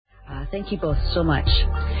Thank you both so much.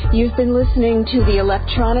 You've been listening to the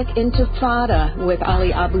Electronic Intifada with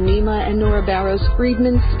Ali Abu Nima and Nora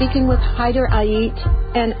Barrows-Friedman speaking with Haider Ait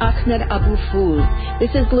and Ahmed Abu Foul.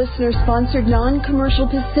 This is listener-sponsored non-commercial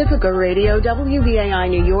Pacifica Radio, WBAI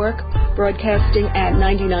New York, broadcasting at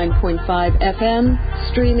 99.5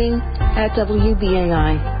 FM, streaming at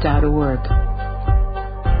WBAI.org.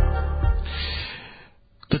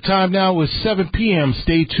 The time now is 7 p.m.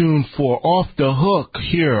 Stay tuned for Off the Hook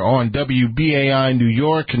here on WBAI New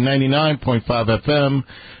York, 99.5 FM,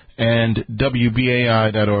 and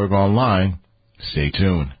WBAI.org online. Stay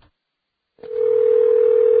tuned.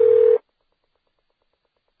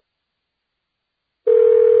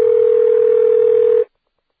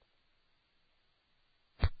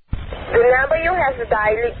 The number you have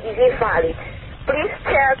dialed is invalid. Please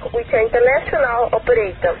check with your international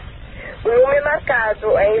operator. O número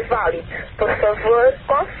marcado é inválido. Por favor,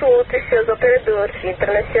 consulte seus operadores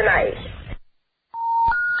internacionais.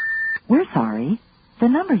 We're sorry. The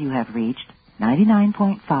number you have reached,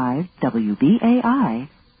 99.5 WBAI,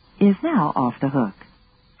 is now off the hook.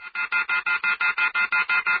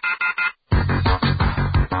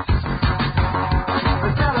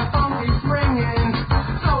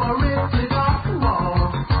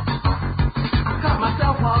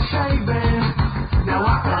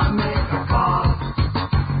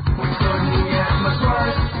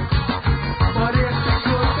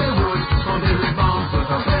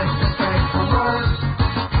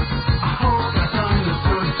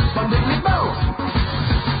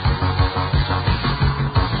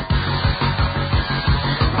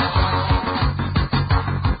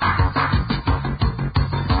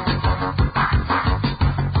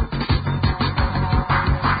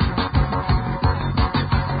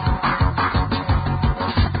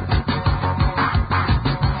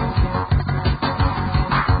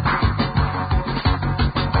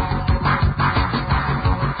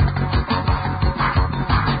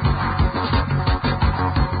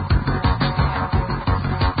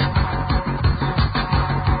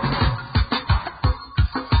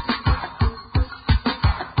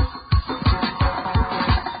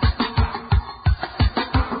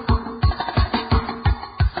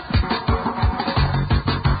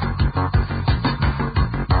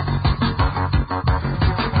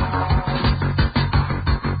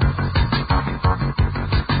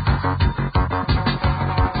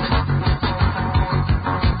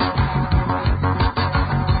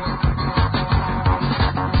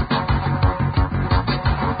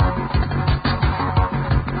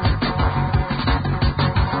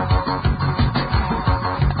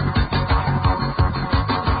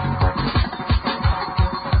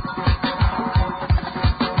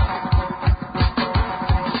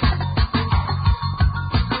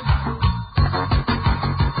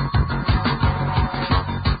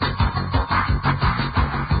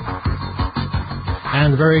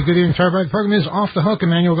 And a very good evening to everybody. The program is Off the Hook.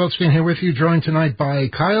 Emmanuel Goldstein here with you, joined tonight by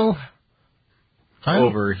Kyle. Kyle?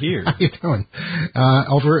 Over here. How you doing?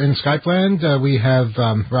 Over in Skypeland, we have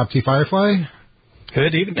Rob T. Firefly.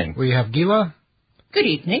 Good evening. We have Gila. Good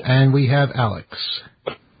evening. And we have Alex.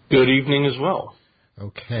 Good evening as well.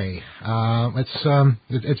 Okay.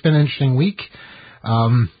 It's been an interesting week.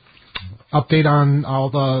 Update on all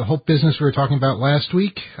the Hope business we were talking about last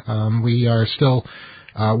week. We are still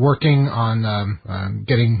working on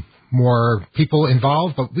getting more people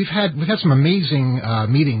involved, but we've had some amazing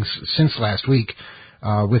meetings since last week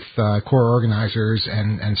with core organizers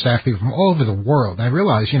and staff people from all over the world. And I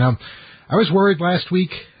realized, I was worried last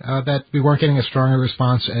week that we weren't getting a stronger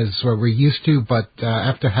response as we're used to, but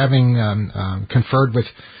after having conferred with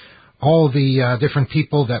all the different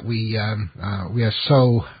people that we are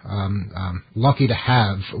so lucky to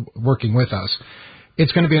have working with us,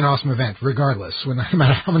 it's going to be an awesome event, regardless. No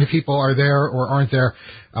matter how many people are there or aren't there,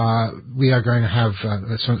 we are going to have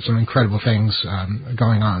some incredible things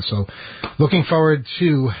going on. So, looking forward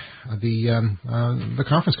to the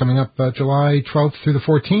conference coming up July 12th through the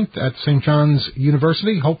 14th at St. John's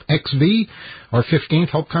University, Hope XV, or 15th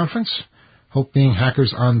Hope Conference. Hope being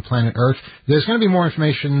Hackers on Planet Earth. There's going to be more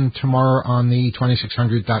information tomorrow on the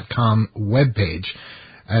 2600.com webpage.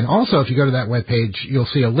 And also, if you go to that webpage, you'll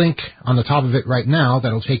see a link on the top of it right now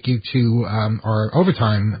that'll take you to our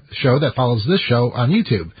overtime show that follows this show on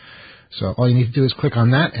YouTube. So all you need to do is click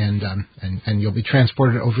on that, and you'll be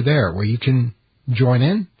transported over there, where you can join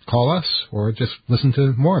in, call us, or just listen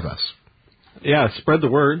to more of us. Yeah, spread the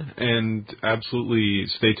word, and absolutely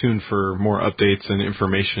stay tuned for more updates and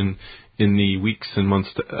information in the weeks and months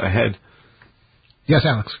ahead. Yes,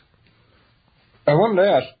 Alex. I wanted to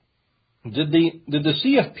ask, Did the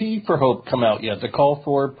CFP for Hope come out yet? The call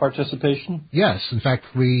for participation? Yes. In fact,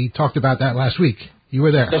 we talked about that last week. You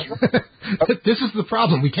were there. That's right. This is the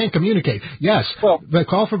problem. We can't communicate. Yes. Well, the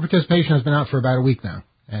call for participation has been out for about a week now.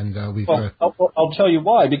 And we've. I'll tell you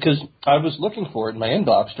why. Because I was looking for it in my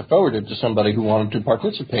inbox to forward it to somebody who wanted to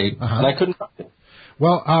participate, and I couldn't find it.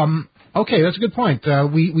 Well, okay, that's a good point.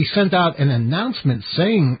 We sent out an announcement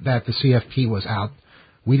saying that the CFP was out.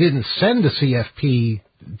 We didn't send the CFP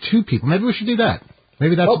to people. Maybe we should do that.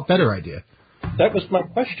 Maybe that's a better idea. That was my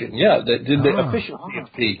question. Yeah, did the official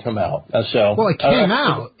CFP come out? Well, it came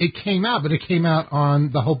out. It came out, but it came out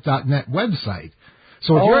on the Hope.net website.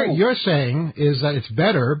 So what you're saying is that it's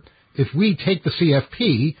better if we take the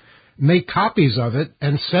CFP, make copies of it,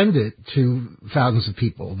 and send it to thousands of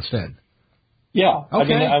people instead. Yeah. Okay. I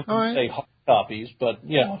mean, I wouldn't say hard copies, but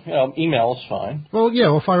email is fine. Well, yeah,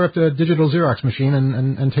 we'll fire up the digital Xerox machine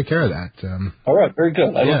and take care of that. All right, very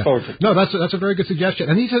good. I look forward to it. No, that's a very good suggestion.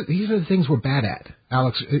 And these are the things we're bad at,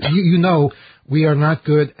 Alex. You know, we are not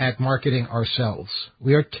good at marketing ourselves.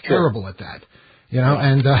 We are terrible at that. You know,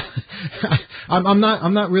 and I'm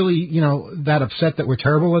not really, that upset that we're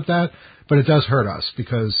terrible at that, but it does hurt us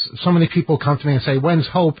because so many people come to me and say, "When's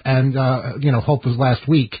Hope?" And Hope was last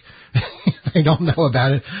week. They don't know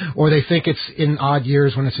about it, or they think it's in odd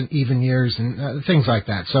years when it's in even years and things like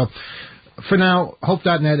that. So for now,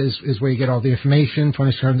 Hope.net is where you get all the information.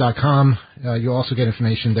 20storm.com, you'll also get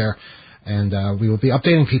information there, and we will be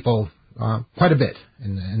updating people quite a bit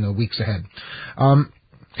in the weeks ahead.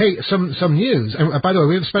 Hey, some news. And by the way,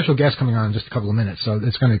 we have a special guest coming on in just a couple of minutes, so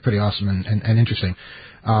it's going to be pretty awesome and interesting.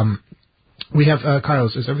 We have,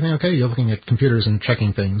 Carlos, is everything okay? You're looking at computers and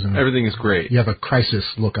checking things. And everything is great. You have a crisis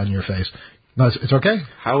look on your face. No, it's okay?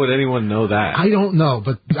 How would anyone know that? I don't know,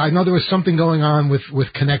 but I know there was something going on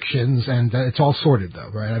with connections, and it's all sorted, though,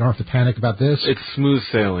 right? I don't have to panic about this. It's smooth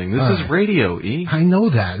sailing. This is radio, E. I know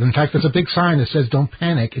that. In fact, there's a big sign that says, "Don't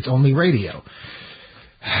panic, it's only radio."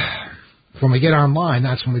 When we get online,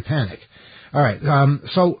 that's when we panic. All right.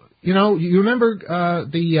 So, you remember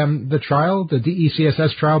the trial, the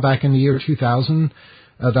DECSS trial back in the year 2000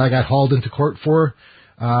 that I got hauled into court for?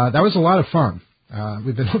 That was a lot of fun.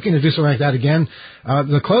 We've been looking to do something like that again.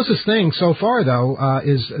 The closest thing so far, though,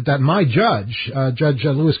 is that my judge, Judge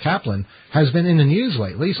Lewis Kaplan, has been in the news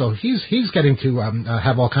lately, so he's getting to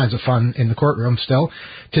have all kinds of fun in the courtroom still.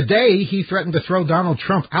 Today, he threatened to throw Donald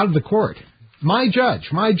Trump out of the court. My judge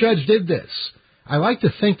did this. I like to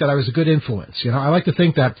think that I was a good influence. I like to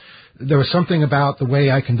think that there was something about the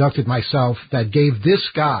way I conducted myself that gave this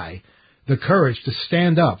guy the courage to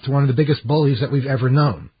stand up to one of the biggest bullies that we've ever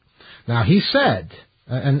known. Now, he said,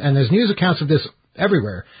 and there's news accounts of this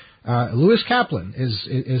everywhere, Lewis Kaplan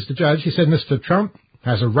is the judge. He said, "Mr. Trump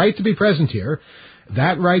has a right to be present here.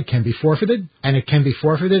 That right can be forfeited, and it can be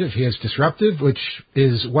forfeited if he is disruptive, which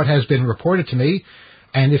is what has been reported to me,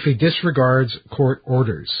 and if he disregards court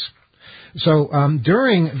orders." So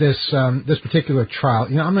during this particular trial,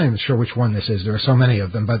 I'm not even sure which one this is. There are so many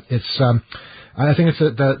of them, but it's I think it's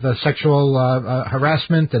the sexual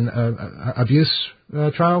harassment and abuse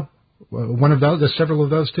trial. One of those. There's several of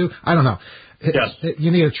those too. I don't know. Yes.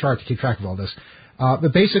 You need a chart to keep track of all this.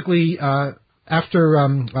 But basically, after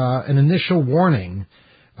an initial warning,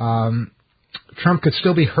 Trump could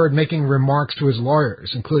still be heard making remarks to his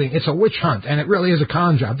lawyers, including, "It's a witch hunt, and it really is a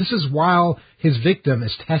con job." This is while his victim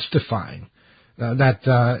is testifying,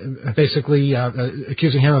 basically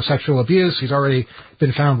accusing him of sexual abuse. He's already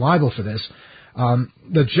been found liable for this.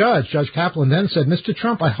 The Judge Kaplan, then said, "Mr.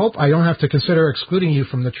 Trump, I hope I don't have to consider excluding you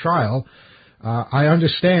from the trial. I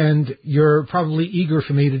understand you're probably eager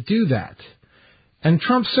for me to do that." And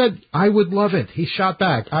Trump said, "I would love it." He shot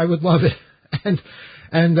back, "I would love it."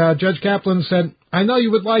 And Judge Kaplan said, "I know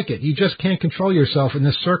you would like it. You just can't control yourself in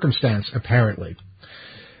this circumstance, apparently."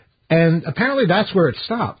 And apparently that's where it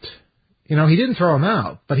stopped. He didn't throw him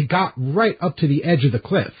out, but he got right up to the edge of the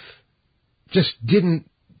cliff. Just didn't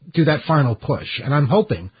do that final push. And I'm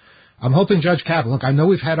hoping Judge Kaplan, look, I know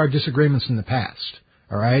we've had our disagreements in the past.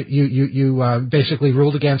 All right. You basically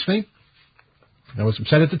ruled against me. I was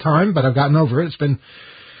upset at the time, but I've gotten over it. It's been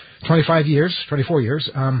 24 years.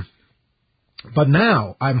 But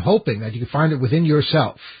now I'm hoping that you can find it within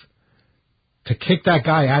yourself to kick that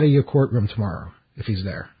guy out of your courtroom tomorrow, if he's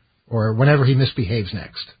there, or whenever he misbehaves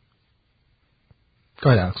next.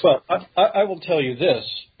 Go ahead, Alex. Well, I will tell you this,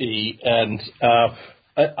 E, and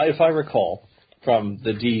if I recall from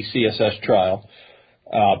the DCSS trial,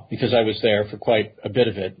 because I was there for quite a bit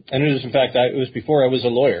of it, and it was, in fact, it was before I was a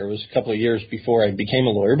lawyer. It was a couple of years before I became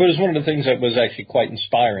a lawyer, but it was one of the things that was actually quite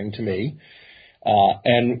inspiring to me.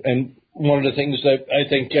 And one of the things that I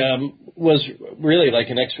think was really like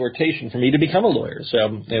an exhortation for me to become a lawyer.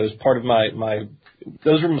 So it was part of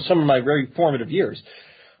those were some of my very formative years.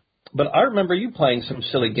 But I remember you playing some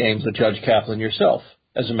silly games with Judge Kaplan yourself,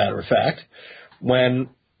 as a matter of fact, when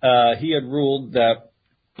he had ruled that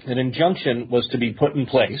an injunction was to be put in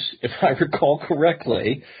place. If I recall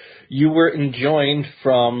correctly, you were enjoined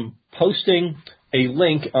from posting a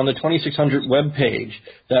link on the 2600 webpage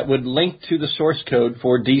that would link to the source code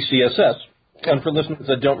for DCSS. And for listeners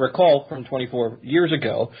that don't recall from 24 years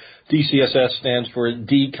ago, DCSS stands for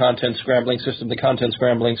D Content Scrambling System. The Content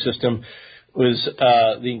Scrambling System was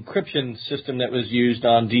the encryption system that was used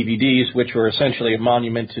on DVDs, which were essentially a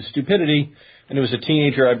monument to stupidity. And it was a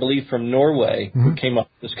teenager, I believe, from Norway who came up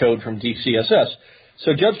with this code from DCSS.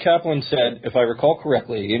 So Judge Kaplan said, if I recall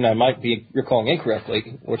correctly, and I might be recalling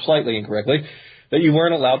incorrectly or slightly incorrectly, that you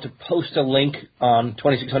weren't allowed to post a link on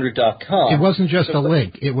 2600.com. It wasn't just a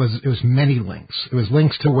link. It was many links. It was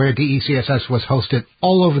links to where DECSS was hosted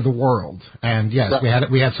all over the world. And yes, right.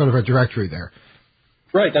 we had sort of a directory there.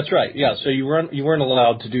 Right, that's right. Yeah, so you weren't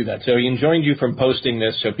allowed to do that. So he enjoined you from posting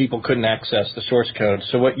this so people couldn't access the source code.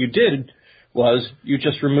 So what you did was you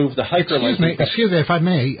just removed the hyperlink. Excuse me, if I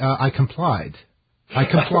may, I complied.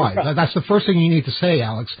 That's the first thing you need to say,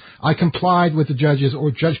 Alex. I complied with the judge's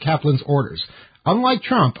or Judge Kaplan's orders. Unlike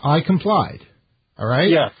Trump, I complied. All right?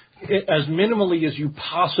 Yeah, as minimally as you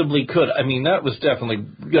possibly could. I mean, that was definitely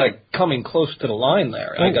like coming close to the line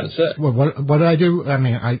there, I got to say. Well, what did I do? I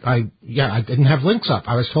mean, I didn't have links up.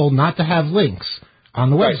 I was told not to have links on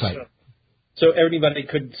the website. Right, so everybody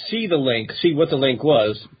could see the link, see what the link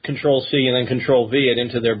was, Control-C and then Control-V it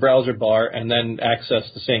into their browser bar, and then access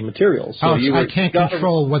the same materials. So I can't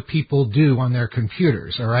control what people do on their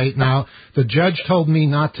computers, all right? Now, the judge told me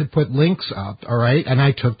not to put links up, all right, and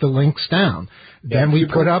I took the links down. Then we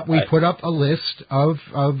put up a list of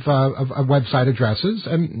website addresses,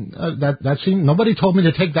 and that seemed, nobody told me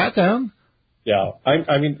to take that down. Yeah,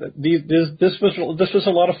 I mean, this was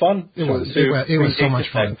a lot of fun. It was so much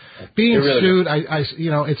fun. Being sued,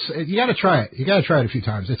 you got to try it. You got to try it a few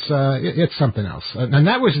times. It's something else. And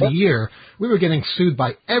that was the year we were getting sued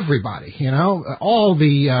by everybody. You know, all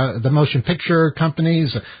the motion picture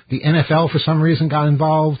companies, the NFL for some reason got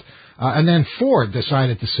involved. And then Ford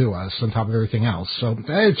decided to sue us on top of everything else. So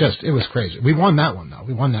it was crazy. We won that one, though.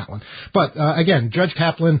 But, again, Judge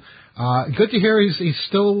Kaplan, good to hear he's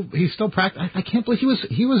still practicing. I can't believe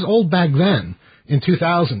he was old back then in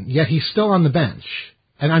 2000, yet he's still on the bench.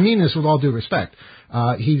 And I mean this with all due respect.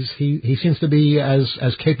 He seems to be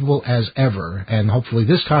as capable as ever, and hopefully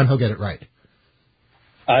this time he'll get it right.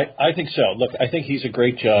 I think so. Look, I think he's a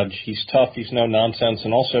great judge. He's tough. He's no nonsense.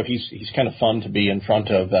 And also he's kind of fun to be in front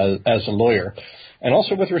of as a lawyer. And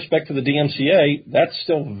also with respect to the DMCA, that's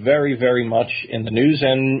still very, very much in the news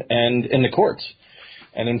and in the courts.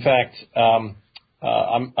 And in fact, I'm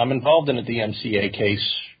involved in a DMCA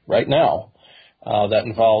case right now that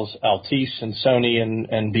involves Altice and Sony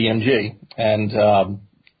and BMG. And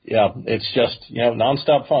it's just,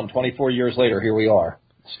 nonstop fun. 24 years later, here we are.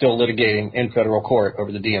 Still litigating in federal court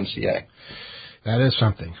over the DMCA. That is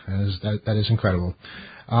something. That is incredible.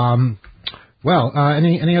 Any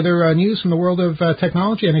other news from the world of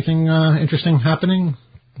technology? Anything interesting happening?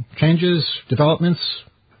 Changes, developments,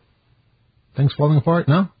 things falling apart?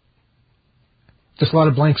 No? Just a lot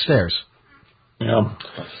of blank stares. Yeah.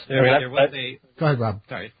 Go ahead, Rob.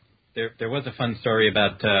 Sorry. There was a fun story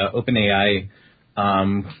about OpenAI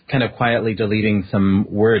kind of quietly deleting some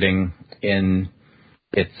wording in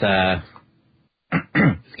its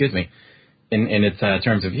in its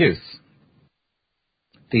terms of use.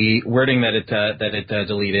 The wording that it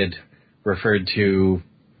deleted referred to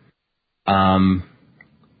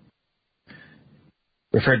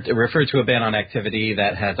a ban on activity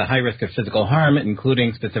that has a high risk of physical harm,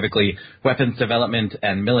 including specifically weapons development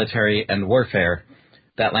and military and warfare.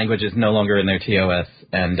 That language is no longer in their TOS,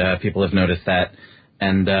 and people have noticed that.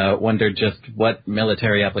 And wondered just what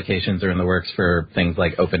military applications are in the works for things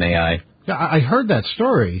like OpenAI. Yeah, I heard that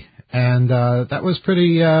story, and that was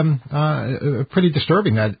pretty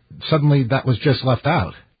disturbing that suddenly that was just left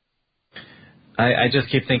out. I just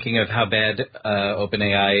keep thinking of how bad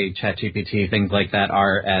OpenAI, ChatGPT, things like that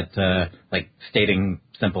are at stating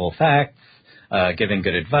simple facts, giving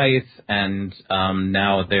good advice, and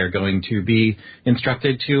now they're going to be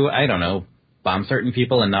instructed to, bomb certain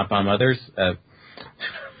people and not bomb others.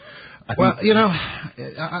 Well,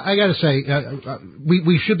 I got to say,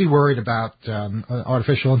 we should be worried about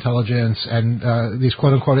artificial intelligence and these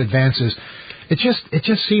quote-unquote advances. It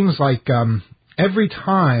just seems like every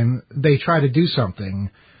time they try to do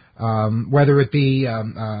something, whether it be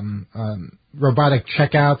robotic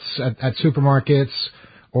checkouts at supermarkets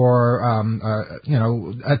or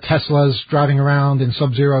Teslas driving around in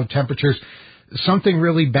sub-zero temperatures. Something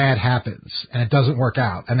really bad happens and it doesn't work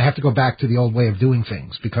out, and they have to go back to the old way of doing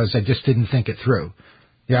things because they just didn't think it through.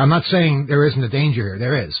 Yeah, I'm not saying there isn't a danger here.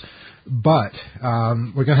 There is. But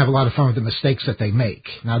we're going to have a lot of fun with the mistakes that they make.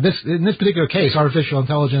 Now, in this particular case, artificial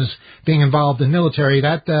intelligence being involved in military,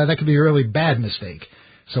 that could be a really bad mistake.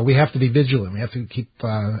 So we have to be vigilant. We have to keep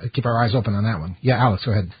our eyes open on that one. Yeah, Alex,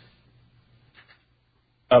 go ahead.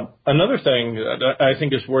 Another thing that I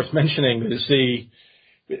think is worth mentioning is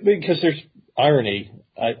because there's irony,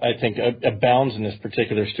 I think, abounds in this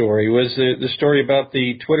particular story, was the story about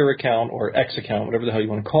the Twitter account or X account, whatever the hell you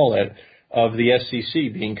want to call it, of the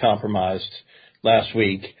SEC being compromised last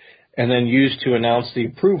week and then used to announce the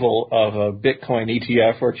approval of a Bitcoin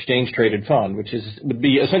ETF or exchange-traded fund, which would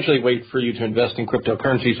be essentially a way for you to invest in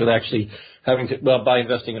cryptocurrencies with actually having to, by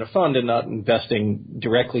investing in a fund and not investing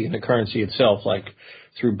directly in the currency itself, like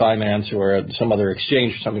through Binance or some other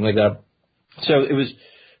exchange or something like that. So it was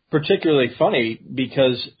particularly funny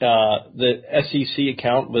because the SEC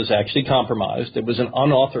account was actually compromised. It was an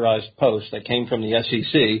unauthorized post that came from the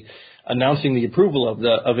SEC announcing the approval of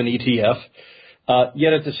an ETF.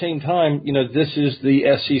 Yet at the same time, this is the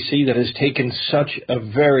SEC that has taken such a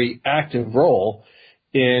very active role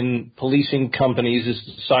in policing companies'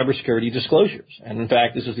 cybersecurity disclosures. And in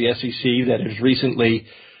fact, this is the SEC that has recently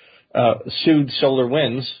sued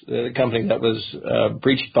SolarWinds, the company that was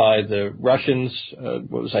breached by the Russians. It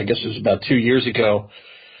was about 2 years ago.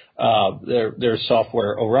 Their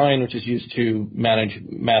software Orion, which is used to manage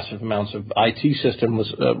massive amounts of IT system,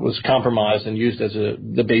 was compromised and used as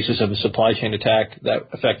the basis of a supply chain attack that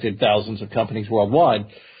affected thousands of companies worldwide.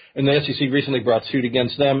 And the SEC recently brought suit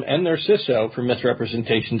against them and their CISO for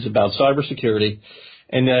misrepresentations about cybersecurity.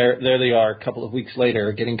 And there they are a couple of weeks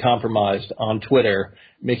later getting compromised on Twitter,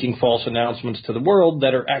 making false announcements to the world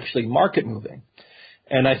that are actually market moving.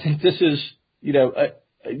 And I think this is,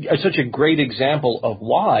 such a great example of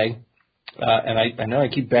why, and I know I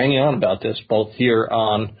keep banging on about this both here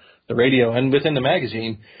on the radio and within the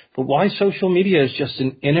magazine, but why social media is just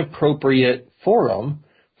an inappropriate forum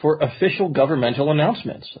for official governmental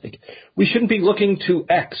announcements. Like, we shouldn't be looking to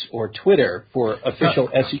X or Twitter for official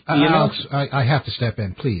SEC announcements. Alex, I have to step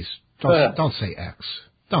in, please. Don't say X.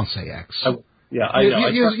 Don't say X. I know.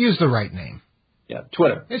 Use the right name. Yeah,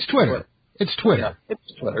 Twitter. It's Twitter. It's Twitter. Yeah,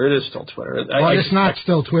 it's Twitter. It is still Twitter. Well, it's not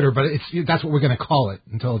still Twitter, but that's what we're going to call it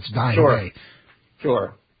until it's dying away.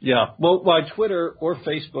 Sure. Yeah. Well, why Twitter or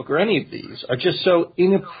Facebook or any of these are just so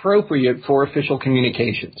inappropriate for official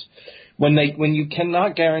communications. When you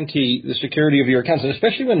cannot guarantee the security of your accounts, and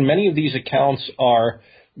especially when many of these accounts are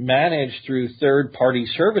managed through third-party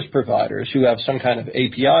service providers who have some kind of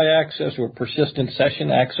API access or persistent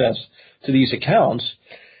session access to these accounts,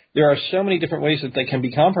 there are so many different ways that they can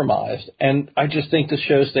be compromised, and I just think this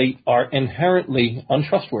shows they are inherently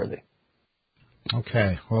untrustworthy.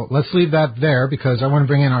 Okay, well, let's leave that there because I want to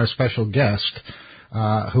bring in our special guest,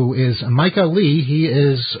 who is Micah Lee. He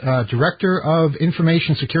is Director of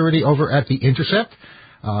Information Security over at The Intercept,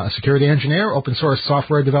 a security engineer, open source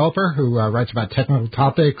software developer who writes about technical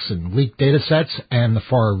topics and leaked data sets and the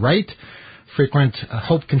far right, frequent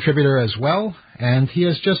Hope contributor as well, and he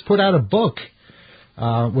has just put out a book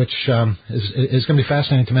which is going to be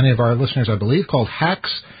fascinating to many of our listeners, I believe, called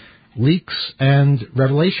Hacks, Leaks, and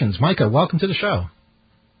Revelations. Micah, welcome to the show.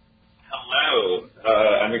 Hello.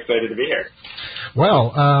 I'm excited to be here.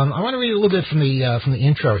 Well, I want to read a little bit from the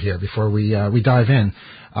intro here before we dive in.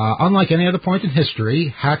 Unlike any other point in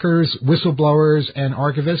history, hackers, whistleblowers, and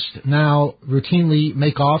archivists now routinely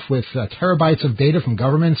make off with terabytes of data from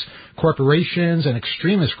governments, corporations, and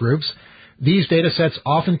extremist groups. These data sets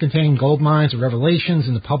often contain gold mines of revelations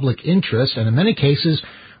in the public interest, and in many cases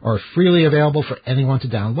are freely available for anyone to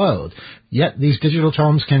download. Yet these digital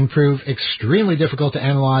tomes can prove extremely difficult to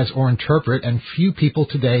analyze or interpret, and few people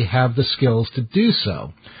today have the skills to do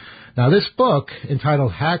so. Now, this book,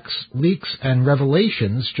 entitled Hacks, Leaks, and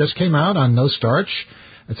Revelations, just came out on No Starch.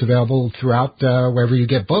 It's available throughout wherever you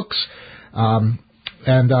get books.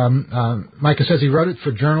 Micah says he wrote it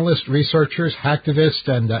for journalists, researchers, hacktivists,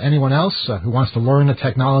 and anyone else who wants to learn the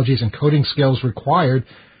technologies and coding skills required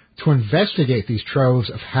to investigate these troves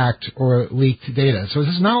of hacked or leaked data. So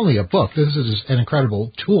this is not only a book, this is an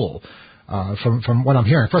incredible tool from what I'm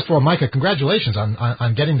hearing. First of all, Micah, congratulations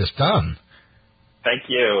on getting this done. Thank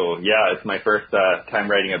you. Yeah, it's my first time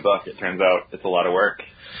writing a book. It turns out it's a lot of work.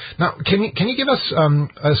 Now, can you give us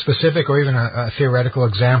a specific or even a theoretical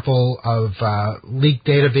example of leaked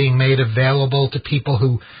data being made available to people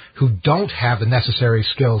who don't have the necessary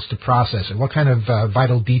skills to process it? What kind of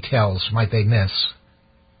vital details might they miss?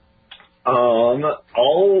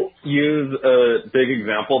 I'll use a big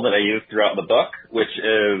example that I use throughout the book, which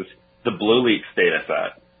is the BlueLeaks data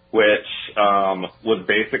set, which was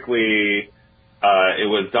basically it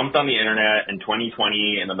was dumped on the internet in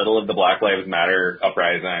 2020 in the middle of the Black Lives Matter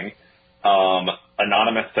uprising.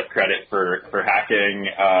 Anonymous took credit for hacking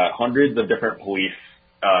hundreds of different police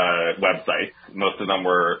websites. Most of them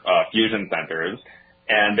were fusion centers,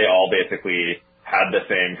 and they all basically had the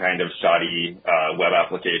same kind of shoddy web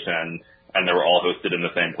application, and they were all hosted in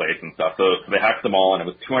the same place and stuff. So they hacked them all, and it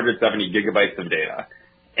was 270 gigabytes of data.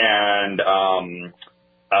 And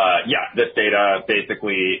this data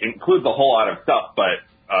basically includes a whole lot of stuff, but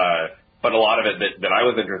a lot of it that I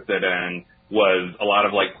was interested in was a lot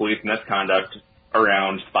of like police misconduct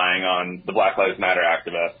around spying on the Black Lives Matter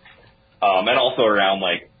activists, and also around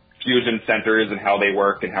like fusion centers and how they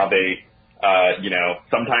work and how they,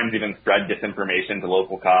 sometimes even spread disinformation to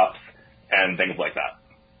local cops and things like that.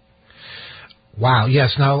 Wow.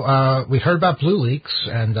 Yes. Now we heard about BlueLeaks,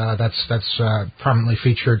 and that's prominently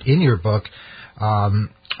featured in your book.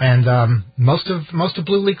 Most of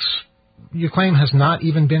BlueLeaks, you claim, has not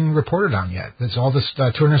even been reported on yet. There's all this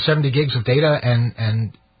 270 gigs of data,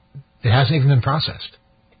 and it hasn't even been processed.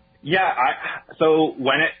 Yeah. So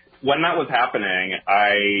when that was happening,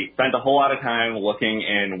 I spent a whole lot of time looking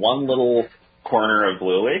in one little corner of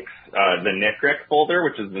BlueLeaks, the NCRIC folder,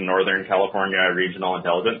 which is the Northern California Regional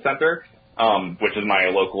Intelligence Center, which is my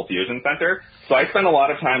local fusion center. So I spent a lot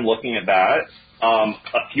of time looking at that.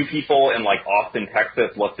 A few people in like Austin,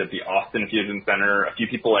 Texas looked at the Austin Fusion Center. A few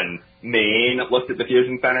people in Maine looked at the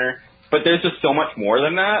Fusion Center. But there's just so much more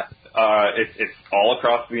than that. It's all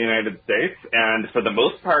across the United States. And for the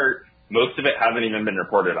most part, most of it hasn't even been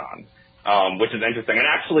reported on, which is interesting. And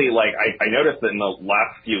actually, like, I noticed that in the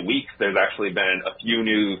last few weeks, there's actually been a few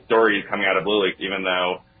new stories coming out of BlueLeaks, even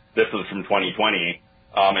though this was from 2020,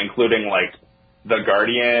 including like The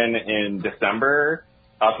Guardian in December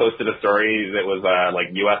posted a story that was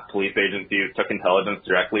like U.S. police agencies took intelligence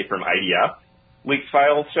directly from IDF leaked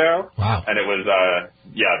files show. Wow. And it was,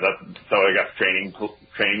 so I guess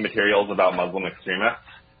training materials about Muslim extremists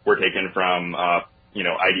were taken from,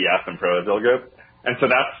 IDF and pro-Israel groups. And so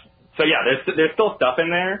there's still stuff in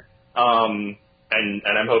there. And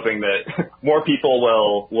I'm hoping that more people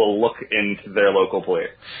will look into their local police.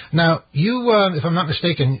 Now, you, if I'm not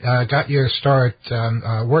mistaken, got your start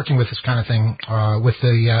working with this kind of thing with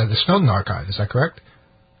the Snowden Archive. Is that correct?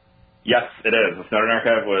 Yes, it is. The Snowden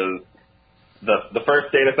Archive was the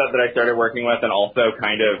first data set that I started working with, and also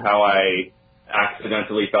kind of how I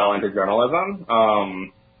accidentally fell into journalism.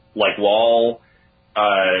 While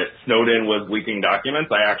Snowden was leaking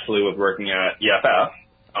documents, I actually was working at EFF.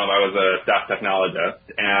 I was a staff technologist,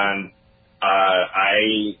 and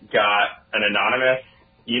I got an anonymous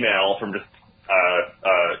email from just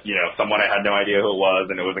someone I had no idea who it was,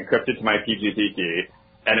 and it was encrypted to my PGP key,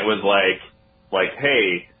 and it was like,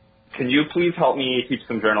 hey, can you please help me teach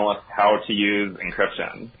some journalists how to use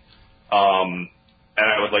encryption? And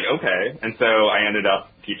I was like, okay. And so I ended up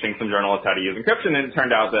teaching some journalists how to use encryption, and it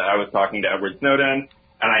turned out that I was talking to Edward Snowden,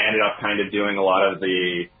 and I ended up kind of doing a lot of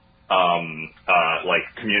the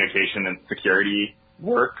communication and security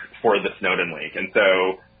work for the Snowden leak. And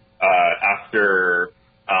so after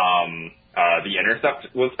The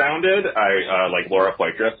Intercept was founded, Laura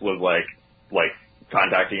Poitras was like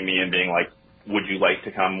contacting me and being like, would you like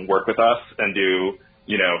to come work with us and do,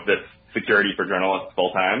 this security for journalists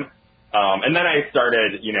full time? And then I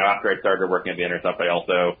started, after I started working at The Intercept, I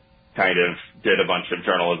also kind of did a bunch of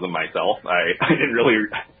journalism myself. I didn't really,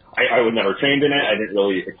 I was never trained in it. I didn't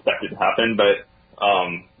really expect it to happen, but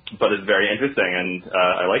it's very interesting, and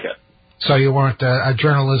I like it. So you weren't a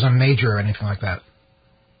journalism major or anything like that?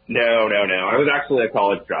 No. I was actually a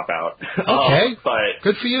college dropout. Okay, but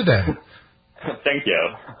good for you then. Thank you.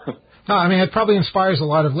 No, I mean, it probably inspires a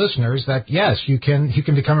lot of listeners that, yes, you can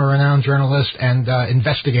become a renowned journalist and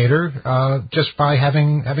investigator just by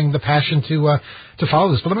having the passion to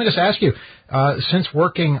follow this. But let me just ask you, since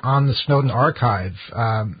working on the Snowden Archive,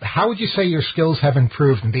 how would you say your skills have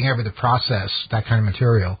improved in being able to process that kind of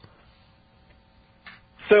material?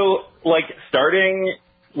 So, starting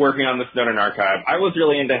working on the Snowden Archive, I was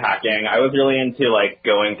really into hacking. I was really into,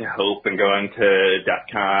 going to HOPE and going to DEF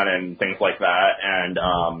CON and things like that. And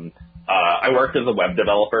I worked as a web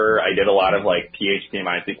developer. I did a lot of PHP,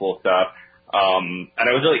 MySQL stuff. And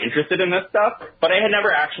I was really interested in this stuff, but I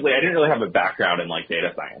didn't really have a background in like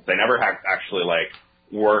data science. I never had actually like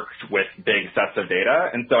worked with big sets of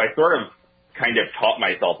data. And so I sort of kind of taught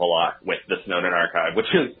myself a lot with the Snowden archive,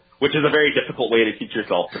 which is a very difficult way to teach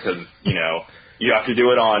yourself because, you know, you have to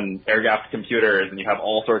do it on air-gapped computers and you have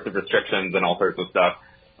all sorts of restrictions and all sorts of stuff.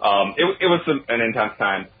 It was an intense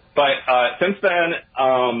time. But since then,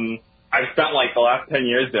 I've spent like the last 10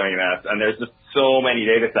 years doing this, and there's just so many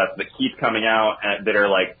data sets that keep coming out that are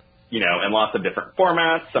like, you know, in lots of different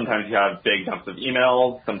formats. Sometimes you have big dumps of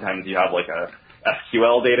emails. Sometimes you have like a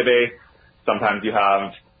SQL database. Sometimes you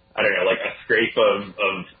have, I don't know, like a scrape of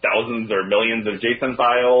thousands or millions of JSON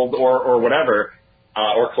files or whatever,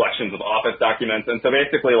 or collections of Office documents. And so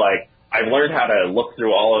basically, like, I've learned how to look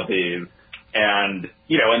through all of these. And,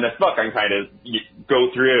 you know, in this book, I'm trying to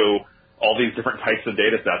go through all these different types of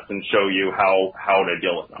data sets and show you how to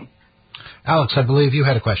deal with them. Alex, I believe you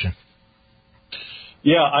had a question.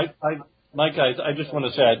 Yeah, Mike, I just want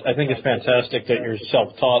to say I think it's fantastic that you're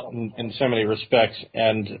self-taught in so many respects,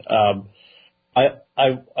 and I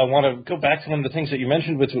want to go back to one of the things that you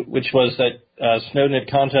mentioned, which was that Snowden had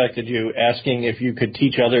contacted you asking if you could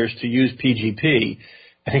teach others to use PGP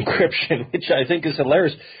and encryption, which I think is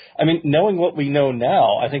hilarious. I mean, knowing what we know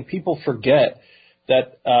now, I think people forget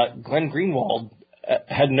that Glenn Greenwald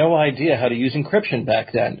had no idea how to use encryption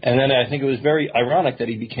back then. And then I think it was very ironic that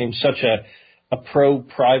he became such a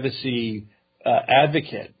pro-privacy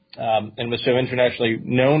advocate and was so internationally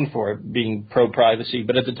known for being pro-privacy.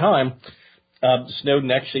 But at the time,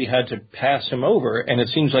 Snowden actually had to pass him over, and it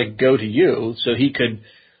seems like go to you so he could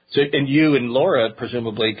and you and Laura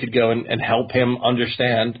presumably could go and help him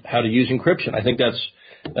understand how to use encryption. I think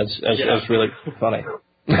that's really funny.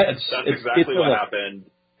 That's exactly what happened.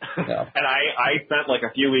 Yeah. And I spent like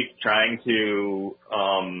a few weeks trying to,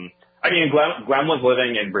 Glenn was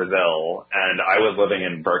living in Brazil and I was living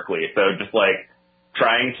in Berkeley. So just like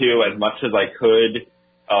trying to, as much as I could,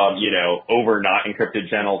 over not encrypted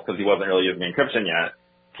channels because he wasn't really using encryption yet,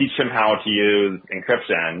 teach him how to use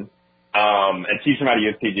encryption, and teach him how to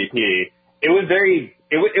use PGP. It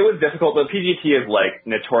was difficult, but PGP is like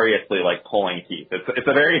notoriously like pulling teeth. It's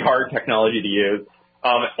a very hard technology to use.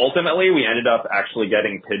 Ultimately, we ended up actually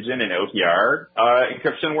getting Pigeon and OTR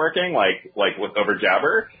encryption working, like with over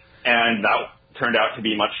Jabber, and that turned out to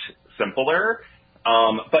be much simpler.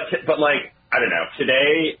 But like I don't know,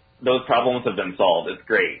 today those problems have been solved. It's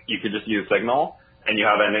great. You could just use Signal, and you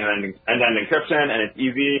have end-to-end encryption, and it's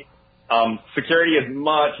easy. Security is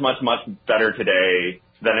much better today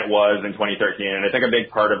than it was in 2013, and I think a big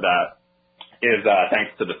part of that is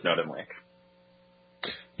thanks to the Snowden leak.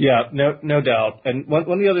 Yeah, no doubt. And one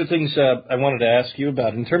of the other things I wanted to ask you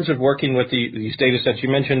about, in terms of working with these data sets, you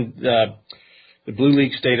mentioned the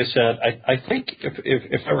BlueLeaks data set. I think,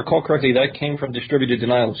 if I recall correctly, that came from distributed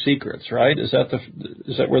denial of secrets, right? Is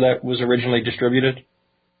that where that was originally distributed?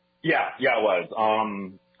 Yeah, it was.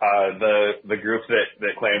 The group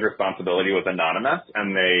that claimed responsibility was anonymous,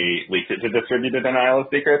 and they leaked it to distributed denial of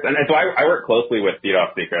secrets. And so I work closely with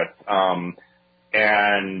DDoS secrets.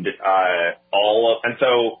 And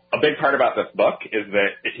so a big part about this book is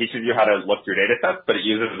that it teaches you how to look through data sets, but it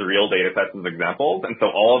uses real data sets as examples. And so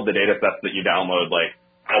all of the data sets that you download, like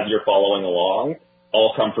as you're following along,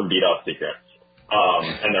 all come from DDoS secrets.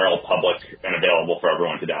 And they're all public and available for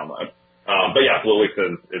everyone to download. But yeah, BlueLeaks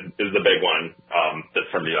is the big one that's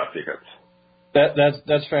from DDoS secrets.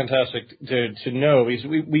 That's fantastic to know, because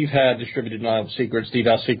we've had distributed denial of secrets,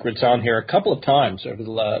 DDoS secrets, on here a couple of times over the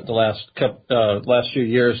last few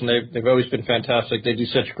years, and they've always been fantastic. They do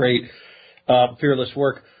such great, fearless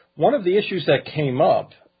work. One of the issues that came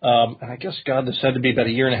up, and I guess, this had to be about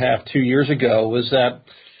 1.5, 2 years ago, was that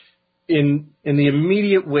in the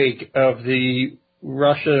immediate wake of the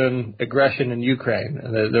Russian aggression in Ukraine,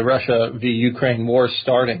 the Russia v. Ukraine war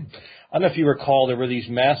starting, I don't know if you recall, there were these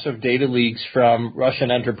massive data leaks from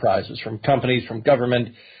Russian enterprises, from companies, from government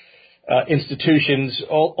institutions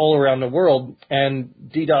all around the world, and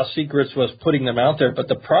DDoS Secrets was putting them out there. But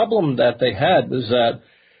the problem that they had was that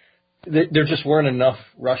there just weren't enough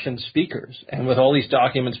Russian speakers. And with all these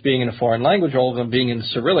documents being in a foreign language, all of them being in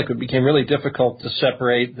Cyrillic, it became really difficult to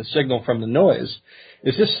separate the signal from the noise.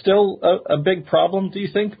 Is this still a big problem, do you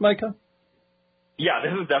think, Micah? Yeah,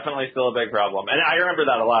 this is definitely still a big problem. And I remember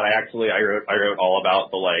that a lot. I wrote all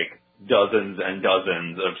about the dozens and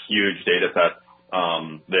dozens of huge data sets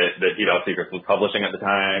that DDoS Secrets was publishing at the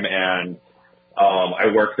time. And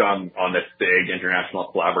I worked on this big international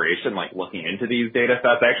collaboration, looking into these data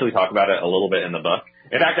sets. I actually talk about it a little bit in the book.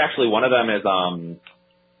 In fact, actually, one of them is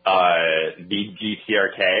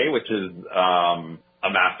VGTRK, which is a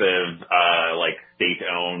massive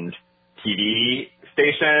state-owned TV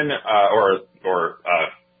station or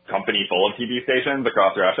company full of TV stations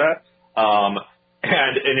across Russia.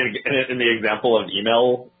 And in the example of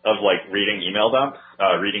email, of like reading email dumps,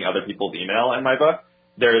 reading other people's email in my book,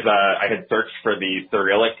 I had searched for the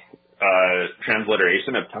Cyrillic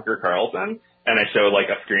transliteration of Tucker Carlson, and I showed like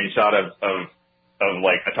a screenshot of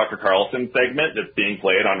like a Tucker Carlson segment that's being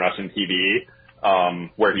played on Russian TV,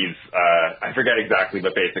 where he's, I forget exactly,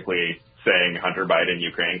 but basically saying Hunter Biden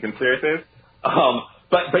Ukraine conspiracies.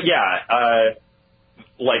 But yeah,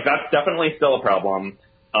 like that's definitely still a problem.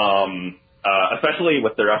 Especially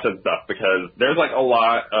with the Russian stuff, because there's like a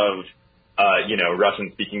lot of,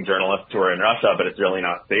 Russian-speaking journalists who are in Russia, but it's really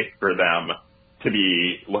not safe for them to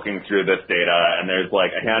be looking through this data. And there's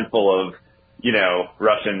like a handful of,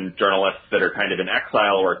 Russian journalists that are kind of in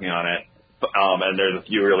exile working on it. And there's a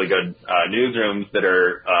few really good newsrooms that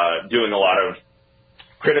are doing a lot of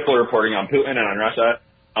critical reporting on Putin and on Russia.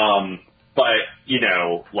 But,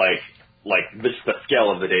 the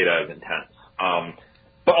scale of the data is intense.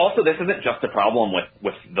 But also, this isn't just a problem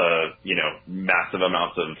with the, massive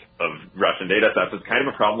amounts of Russian data sets. It's kind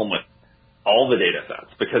of a problem with all the data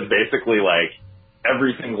sets, because basically, like,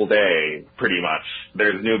 every single day, pretty much,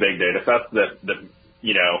 there's new big data sets that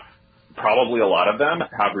probably a lot of them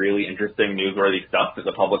have really interesting, newsworthy stuff that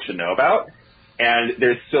the public should know about. And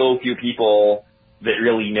there's so few people that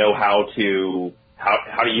really know how to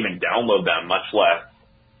even download them, much less,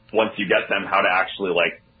 once you get them, how to actually,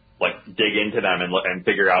 like dig into them and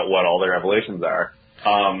figure out what all their revelations are.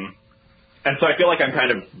 And so I feel like I'm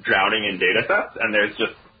kind of drowning in data sets, and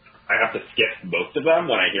I have to skip most of them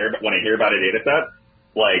when I hear about a data set.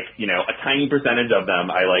 Like, a tiny percentage of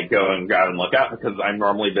them I like go and grab and look at, because I'm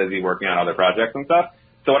normally busy working on other projects and stuff.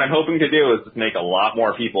 So what I'm hoping to do is just make a lot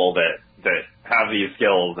more people that have these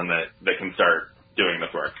skills and that can start doing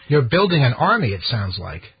this work. You're building an army, it sounds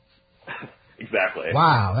like. Exactly.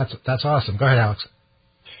 Wow, that's awesome. Go ahead, Alex.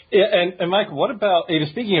 Yeah, and Michael, what about,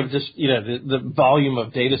 speaking of just, the volume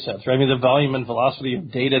of data sets, right? I mean, the volume and velocity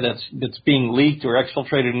of data that's being leaked or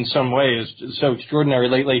exfiltrated in some way is so extraordinary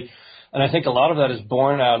lately. And I think a lot of that is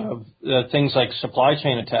born out of things like supply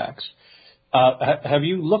chain attacks. Have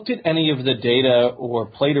you looked at any of the data or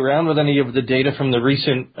played around with any of the data from the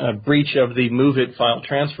recent breach of the MOVEit file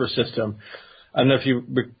transfer system? I don't know if you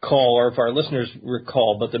recall, or if our listeners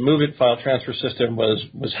recall, but the MOVEit file transfer system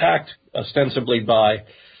was hacked ostensibly by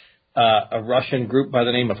a Russian group by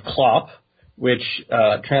the name of Clop, which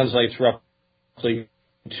translates roughly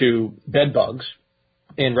to bed bugs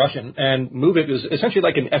in Russian. And MOVEit is essentially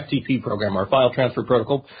like an FTP program, or file transfer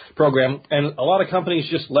protocol program. And a lot of companies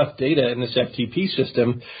just left data in this FTP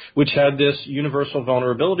system, which had this universal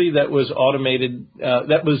vulnerability that was automated,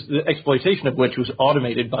 that was the exploitation of which was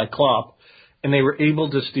automated by Clop. And they were able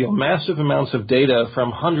to steal massive amounts of data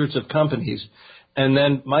from hundreds of companies. And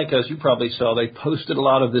then, Mike, as you probably saw, they posted a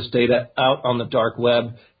lot of this data out on the dark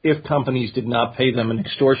web if companies did not pay them an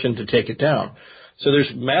extortion to take it down. So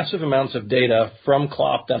there's massive amounts of data from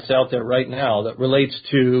Clop that's out there right now that relates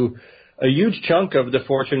to a huge chunk of the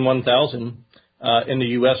Fortune 1000 in the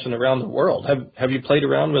U.S. and around the world. Have you played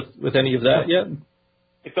around with any of that yet?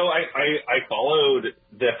 So I followed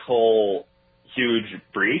this whole huge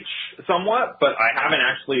breach somewhat, but I haven't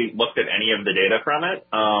actually looked at any of the data from it.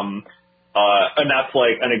 And that's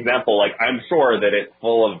like an example. Like, I'm sure that it's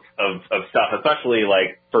full of stuff, especially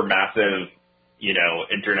like for massive,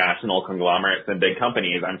 international conglomerates and big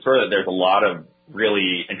companies. I'm sure that there's a lot of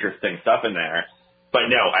really interesting stuff in there. But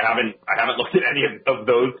no, I haven't looked at any of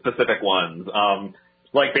those specific ones.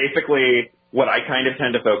 Like, basically what I kind of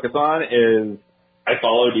tend to focus on is I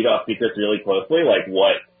follow DDoS Secrets really closely, like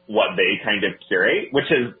what they kind of curate, which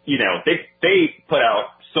is, they put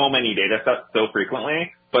out so many data sets so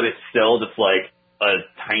frequently, but it's still just like a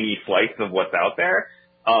tiny slice of what's out there.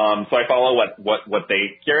 So I follow what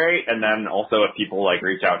they curate, and then also if people like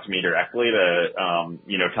reach out to me directly to,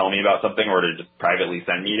 tell me about something, or to just privately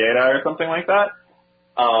send me data or something like that.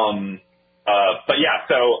 But yeah,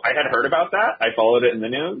 so I had heard about that. I followed it in the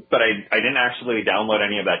news, but I didn't actually download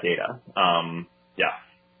any of that data.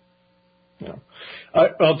 Yeah.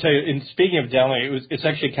 I'll tell you, in speaking of downloading, it's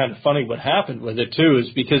actually kind of funny what happened with it too, is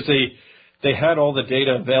because they had all the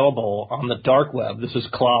data available on the dark web. This is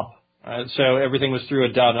Clop. So everything was through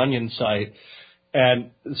a .onion site, and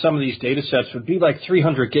some of these data sets would be like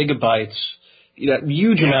 300 gigabytes,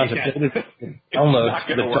 huge amount of data. It's not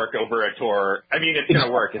going to work over a Tor. I mean, it's going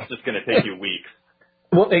to work. It's just going to take you weeks.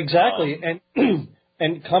 Well, exactly. And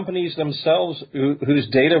And companies themselves whose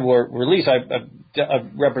data were released, I've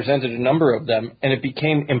represented a number of them, and it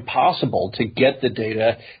became impossible to get the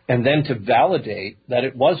data and then to validate that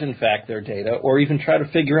it was in fact their data or even try to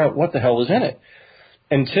figure out what the hell was in it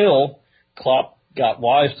until Clop got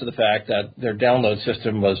wise to the fact that their download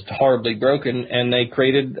system was horribly broken and they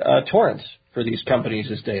created torrents for these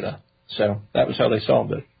companies' data. So that was how they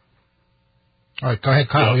solved it. All right, go ahead,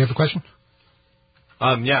 Kyle. You have a question?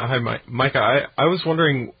 Hi, Micah. I was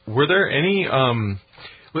wondering, were there any,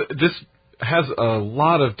 this has a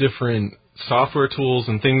lot of different software tools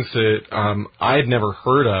and things that I had never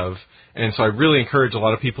heard of, and so I really encourage a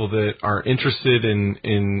lot of people that are interested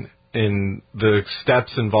in the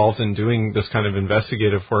steps involved in doing this kind of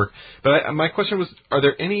investigative work. But my question was, are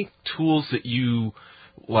there any tools that you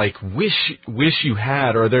wish you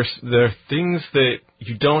had, or there things that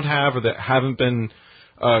you don't have or that haven't been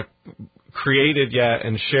created yet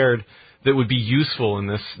and shared that would be useful in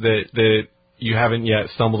this that you haven't yet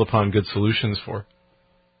stumbled upon good solutions for?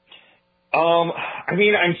 I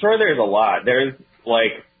mean, I'm sure there's a lot. There's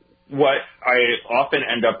what I often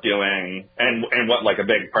end up doing, and what a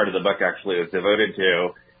big part of the book actually is devoted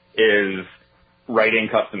to, is writing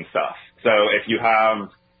custom stuff. So if you have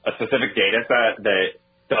a specific data set that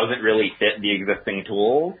doesn't really fit the existing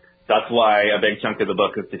tools, that's why a big chunk of the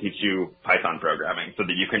book is to teach you Python programming, so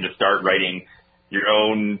that you can just start writing your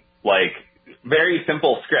own, very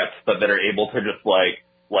simple scripts, but that are able to just,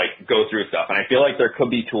 go through stuff. And I feel like there could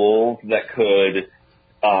be tools that could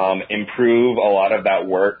improve a lot of that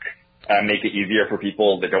work and make it easier for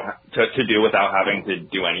people that don't to do without having to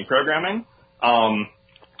do any programming.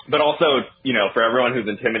 But also, for everyone who's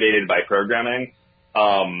intimidated by programming,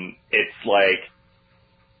 it's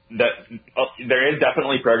there is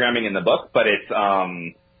definitely programming in the book, but it's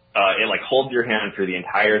it holds your hand through the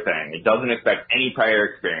entire thing. It doesn't expect any prior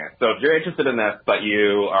experience. So if you're interested in this, but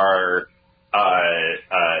you are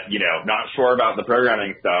not sure about the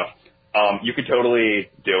programming stuff, you could totally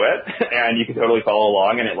do it, and you could totally follow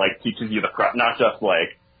along, and it teaches you not just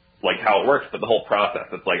how it works, but the whole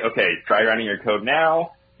process. It's okay, try running your code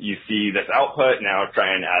now. You see this output, now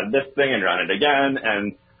try and add this thing and run it again,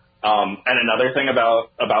 and another thing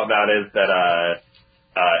about that is that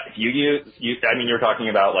if you were talking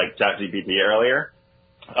about ChatGPT earlier,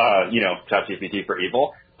 ChatGPT for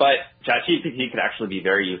evil, but ChatGPT can actually be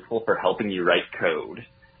very useful for helping you write code.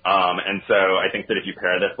 And so I think that if you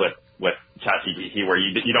pair this with ChatGPT, where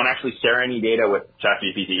you don't actually share any data with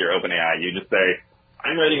ChatGPT or OpenAI, you just say,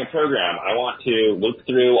 I'm writing a program. I want to look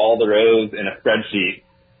through all the rows in a spreadsheet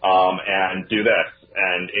and do this.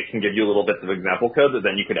 And it can give you little bits of example code that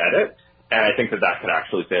then you could edit. And I think that could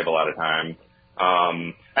actually save a lot of time.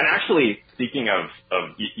 And actually, speaking of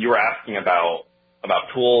you were asking about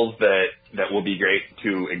tools that will be great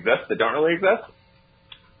to exist that don't really exist.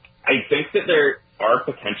 I think that there are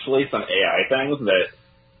potentially some AI things that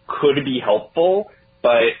could be helpful,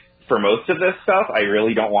 but for most of this stuff, I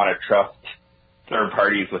really don't want to trust third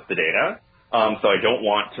parties with the data. So I don't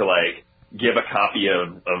want to give a copy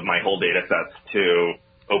of my whole data sets to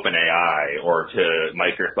OpenAI or to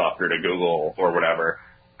Microsoft or to Google or whatever.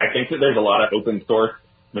 I think that there's a lot of open source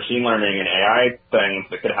machine learning and AI things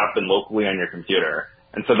that could happen locally on your computer.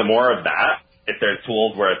 And so the more of that, if there's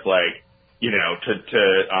tools where it's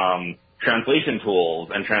translation tools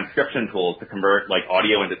and transcription tools to convert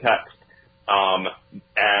audio into text,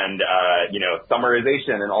 and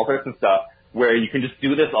summarization and all sorts of stuff, where you can just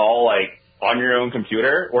do this all on your own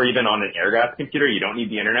computer or even on an air-gapped computer. You don't need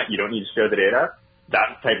the internet. You don't need to share the data.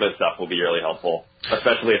 That type of stuff will be really helpful,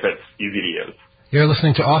 especially if it's easy to use. You're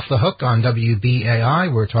listening to Off the Hook on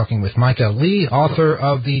WBAI. We're talking with Micah Lee, author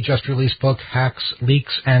of the just-released book, Hacks,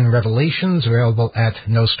 Leaks, and Revelations, available at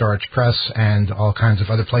No Starch Press and all kinds of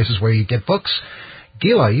other places where you get books.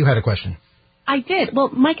 Gila, you had a question. I did. Well,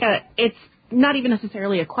 Micah, it's not even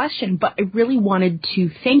necessarily a question, but I really wanted to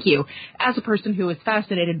thank you as a person who is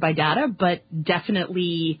fascinated by data, but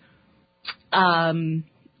definitely,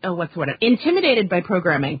 intimidated by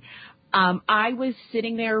programming. I was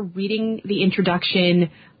sitting there reading the introduction.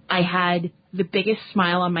 I had the biggest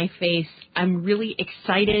smile on my face. I'm really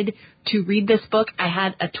excited to read this book. I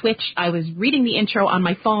had a twitch. I was reading the intro on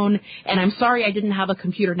my phone, and I'm sorry I didn't have a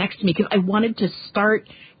computer next to me because I wanted to start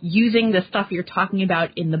using the stuff you're talking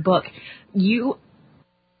about in the book.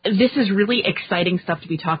 This is really exciting stuff to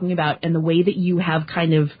be talking about, and the way that you have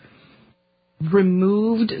kind of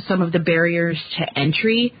removed some of the barriers to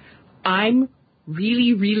entry, I'm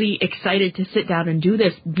really, really excited to sit down and do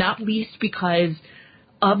this, not least because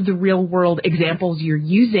of the real-world examples you're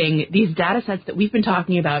using, these data sets that we've been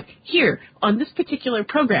talking about here on this particular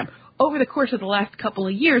program over the course of the last couple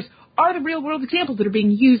of years are the real-world examples that are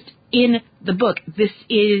being used in the book. This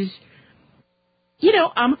is,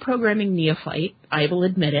 I'm a programming neophyte. I will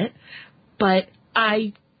admit it. But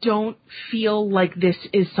I don't feel like this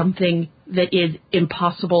is something that is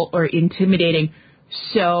impossible or intimidating.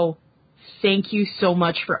 So thank you so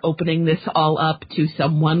much for opening this all up to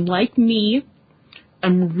someone like me.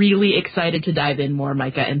 I'm really excited to dive in more,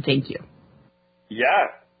 Micah, and thank you. Yeah,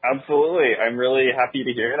 absolutely. I'm really happy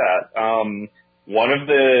to hear that. One of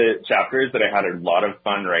the chapters that I had a lot of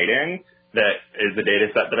fun writing that is the data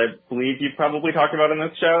set that I believe you've probably talked about in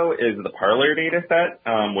this show is the Parler data set,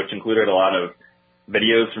 which included a lot of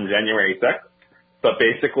videos from January 6th. But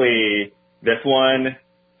basically, this one,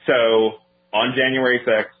 so on January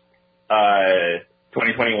 6th,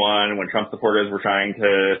 2021, when Trump supporters were trying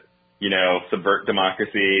to, subvert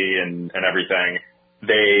democracy and everything,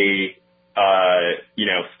 they,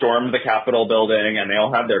 stormed the Capitol building, and they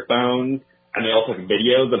all had their phones, and they all took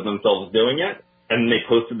videos of themselves doing it, and they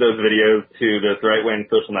posted those videos to this right-wing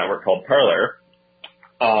social network called Parler.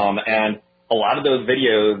 And a lot of those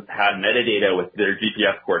videos had metadata with their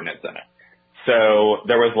GPS coordinates in it. So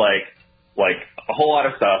there was like a whole lot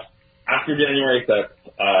of stuff. After January 6th,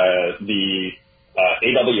 the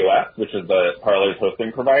AWS, which is the Parler's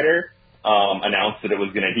hosting provider, announced that it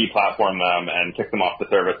was going to deplatform them and kick them off the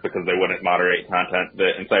service because they wouldn't moderate content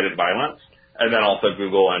that incited violence. And then also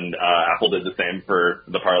Google and Apple did the same for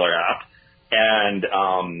the Parler app. And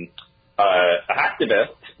an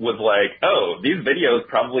activist was like, oh, these videos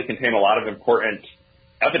probably contain a lot of important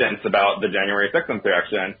evidence about the January 6th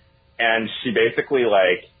insurrection. And she basically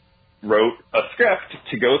wrote a script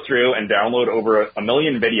to go through and download over a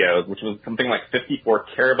million videos, which was something like 54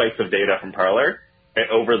 terabytes of data from Parler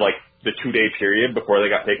over the 2-day period before they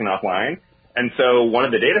got taken offline. And so one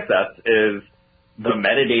of the data sets is the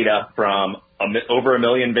metadata from over a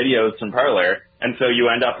million videos from Parler. And so you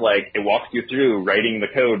end up it walks you through writing the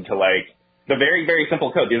code to the very, very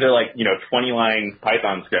simple code. These are 20-line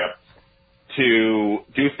Python scripts to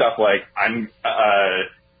do stuff I'm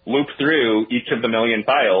loop through each of the million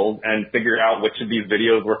files and figure out which of these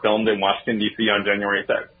videos were filmed in Washington, D.C. on January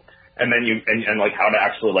 6th. And then and how to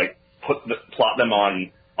actually plot them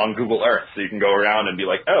on Google Earth so you can go around and be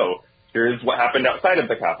like, oh, here's what happened outside of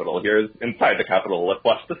the Capitol. Here's inside the Capitol. Let's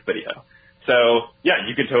watch this video. So, yeah,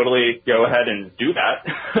 you could totally go ahead and do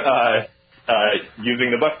that using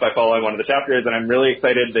the book by following one of the chapters. And I'm really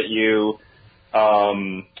excited that you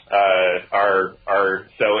are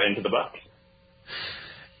so into the book.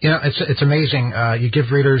 It's amazing. You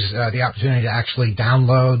give readers the opportunity to actually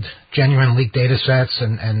download genuine leaked data sets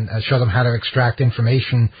and show them how to extract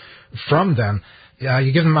information from them.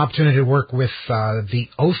 You give them an opportunity to work with the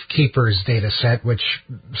Oath Keepers data set, which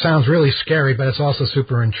sounds really scary, but it's also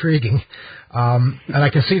super intriguing. And I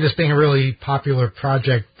can see this being a really popular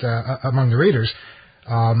project among the readers.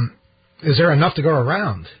 Is there enough to go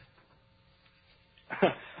around?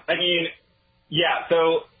 I mean, yeah,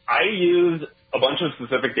 so I use a bunch of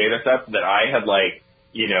specific data sets that I had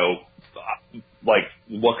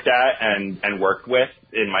looked at and worked with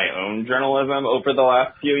in my own journalism over the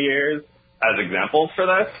last few years as examples for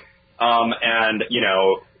this. And,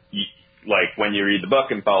 when you read the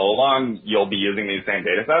book and follow along, you'll be using these same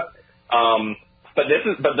data sets. But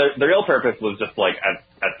the real purpose was just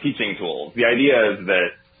as teaching tools. The idea is that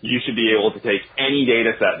you should be able to take any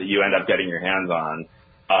data set that you end up getting your hands on.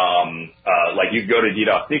 You go to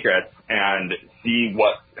DDoS Secrets and see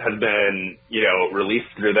what has been, released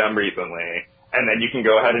through them recently. And then you can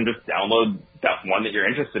go ahead and just download that one that you're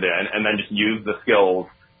interested in and then just use the skills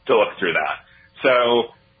to look through that.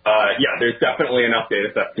 So, there's definitely enough data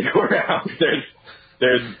sets to go around.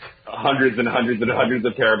 There's hundreds and hundreds and hundreds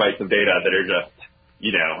of terabytes of data that are just,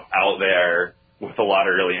 out there with a lot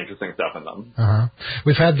of really interesting stuff in them. Uh-huh.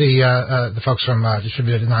 We've had the folks from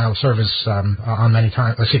Distributed Denial of Service on many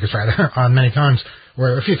times, Secrets rather, on many times,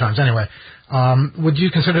 or a few times anyway. Would you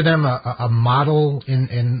consider them a model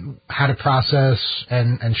in how to process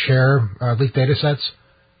and share leaked data sets?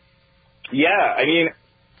 Yeah, I mean,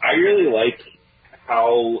 I really like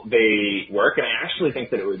how they work, and I actually think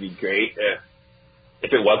that it would be great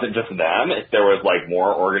if it wasn't just them, if there was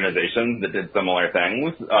more organizations that did similar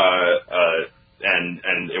things,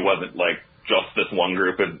 and it wasn't just this one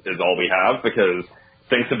group is all we have, because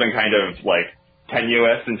things have been kind of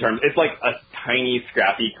tenuous in terms, it's a tiny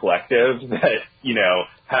scrappy collective that,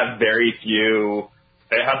 have very few,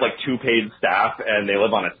 they have 2 paid staff and they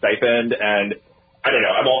live on a stipend, and I don't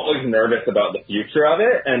know, I'm always nervous about the future of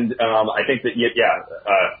it, and I think that,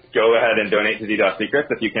 go ahead and donate to DDoS Secrets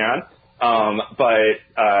if you can. But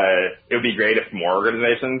it would be great if more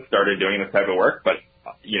organizations started doing this type of work, but,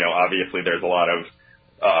 obviously there's a lot of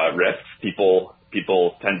risks.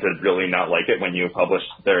 People tend to really not like it when you publish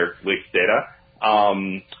their leaked data.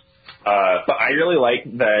 But I really like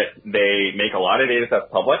that they make a lot of data sets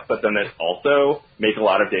public, but then they also make a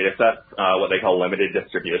lot of data sets what they call limited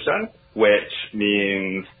distribution, which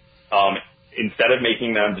means instead of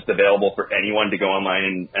making them just available for anyone to go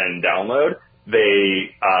online and download,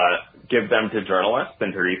 they give them to journalists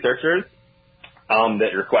and to researchers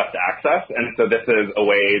that request access. And so this is a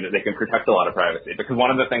way that they can protect a lot of privacy. Because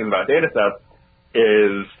one of the things about data sets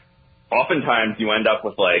is oftentimes you end up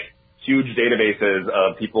with like huge databases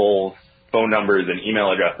of people's phone numbers and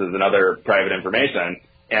email addresses and other private information.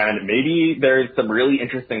 And maybe there's some really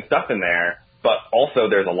interesting stuff in there, but also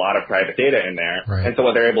there's a lot of private data in there. Right. And so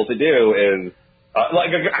what they're able to do is,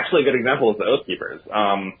 actually a good example is the Oath Keepers.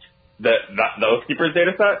 The Oath Keepers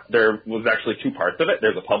data set, there was actually two parts of it.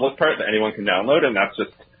 There's a public part that anyone can download, and that's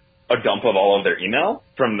just a dump of all of their email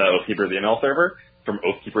from the Oath Keepers email server, from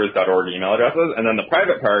oathkeepers.org email addresses. And then the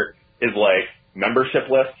private part is like membership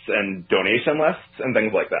lists and donation lists and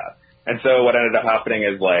things like that. And so what ended up happening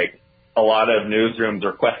is like a lot of newsrooms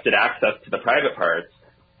requested access to the private parts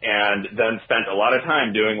and then spent a lot of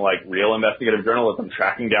time doing like real investigative journalism,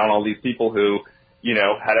 tracking down all these people who, you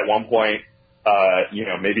know, had at one point,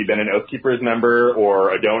 maybe been an Oath Keepers member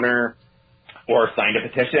or a donor or signed a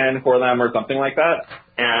petition for them or something like that,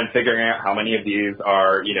 and figuring out how many of these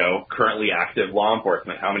are, you know, currently active law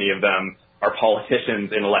enforcement, how many of them are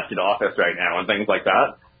politicians in elected office right now and things like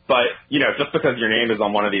that. But, you know, just because your name is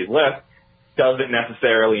on one of these lists doesn't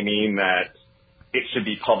necessarily mean that it should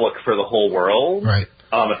be public for the whole world. Right.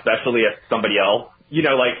 Especially if somebody else, you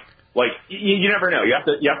know, like you never know. You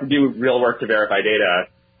have to do real work to verify data.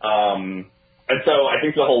 And so I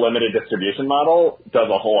think the whole limited distribution model does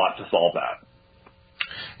a whole lot to solve that.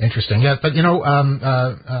 Interesting. Yeah, but, you know,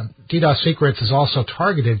 DDoS Secrets is also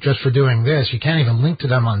targeted just for doing this. You can't even link to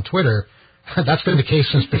them on Twitter. That's been the case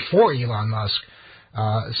since before Elon Musk.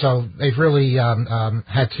 So they've really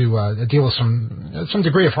had to deal with some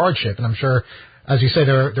degree of hardship. And I'm sure, as you say,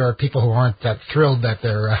 there are people who aren't that thrilled that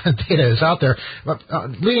their data is out there. But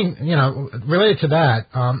related to that,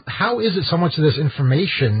 how is it so much of this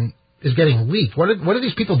information is getting leaked? What are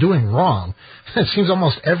these people doing wrong? It seems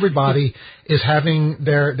almost everybody is having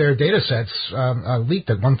their data sets leaked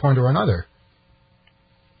at one point or another.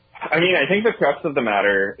 I mean, I think the crux of the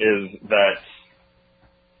matter is that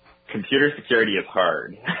computer security is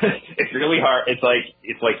hard. It's really hard.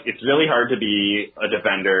 It's really hard to be a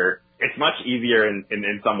defender. It's much easier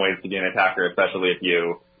in some ways to be an attacker, especially if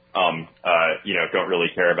you don't really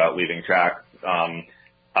care about leaving tracks.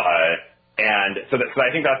 And so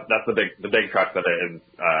I think that's the big crux of it is,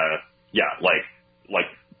 like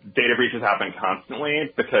data breaches happen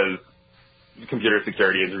constantly because computer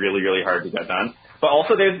security is really, really hard to get done. But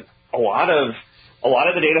also there's a lot of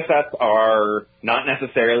the data sets are not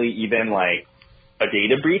necessarily even like a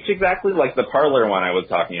data breach exactly, like the Parler one I was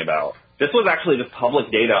talking about. This was actually just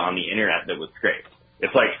public data on the internet that was scraped.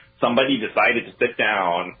 It's like somebody decided to sit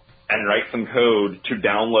down and write some code to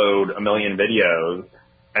download 1 million videos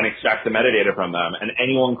and extract the metadata from them. And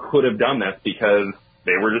anyone could have done this because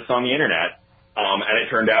they were just on the internet. And it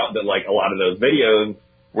turned out that like a lot of those videos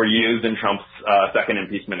were used in Trump's second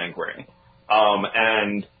impeachment inquiry.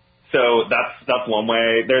 And so that's one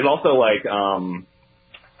way. There's also like some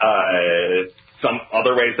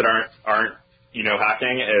other ways that aren't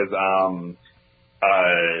hacking is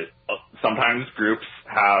sometimes groups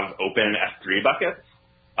have open S3 buckets.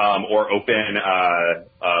 Or open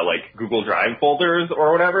like Google Drive folders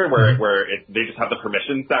or whatever, where they just have the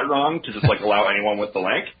permissions set wrong to just like allow anyone with the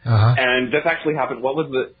link. Uh-huh. And this actually happened. What was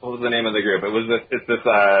the name of the group? It's this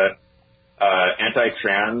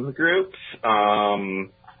anti-trans group,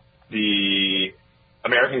 the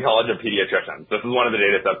American College of Pediatricians. This is one of the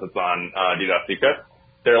data sets that's on DDoS Secrets.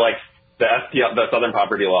 They're like the Southern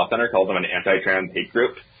Poverty Law Center calls them an anti-trans hate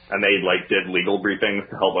group, and they like did legal briefings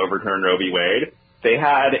to help overturn Roe v. Wade. They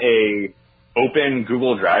had a open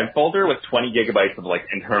Google Drive folder with 20 gigabytes of like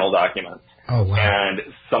internal documents. Oh, wow. And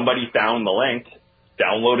somebody found the link,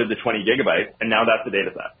 downloaded the 20 gigabytes, and now that's the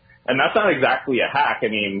data set. And that's not exactly a hack. I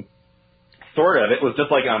mean, sort of. It was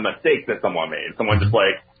just like a mistake that someone made. Someone just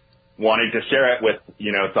like wanted to share it with,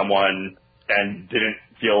 someone and didn't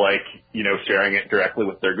feel like, sharing it directly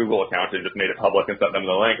with their Google account and just made it public and sent them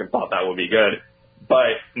the link and thought that would be good.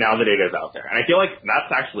 But now the data is out there. And I feel like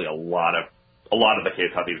that's actually a lot of the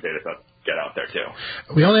case how these data sets get out there, too.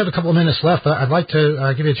 We only have a couple of minutes left. I'd like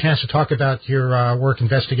to give you a chance to talk about your work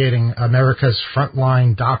investigating America's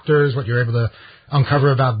frontline doctors, what you're able to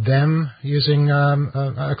uncover about them using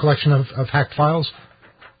a collection of hacked files.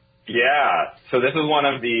 Yeah. So this is one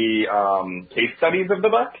of the case studies of the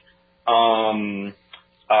book.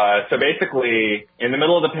 So basically, in the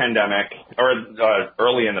middle of the pandemic, or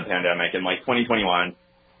early in the pandemic, in like 2021,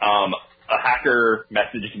 a hacker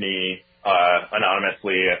messaged me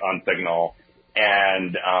anonymously on Signal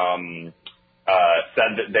and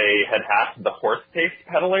said that they had hacked the horse paste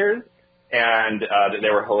peddlers and that they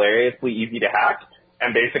were hilariously easy to hack.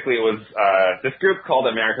 And basically it was this group called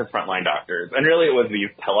America's Frontline Doctors. And really it was these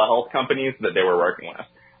telehealth companies that they were working with.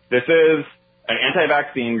 This is an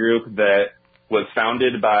anti-vaccine group that was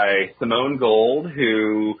founded by Simone Gold,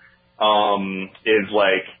 who is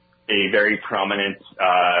like a very prominent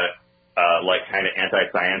like kind of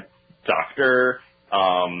anti-science doctor.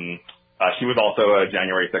 She was also a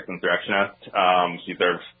January 6th insurrectionist. She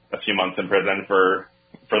served a few months in prison for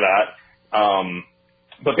that.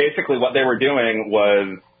 But basically what they were doing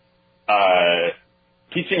was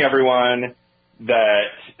teaching everyone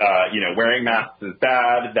that, wearing masks is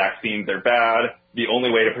bad, vaccines are bad. The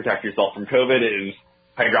only way to protect yourself from COVID is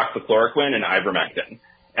hydroxychloroquine and ivermectin.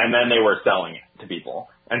 And then they were selling it to people.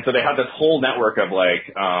 And so they had this whole network of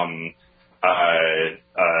like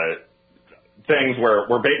things where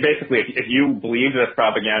basically if you believe this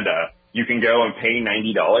propaganda, you can go and pay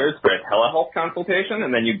 $90 for a telehealth consultation,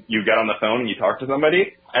 and then you get on the phone and you talk to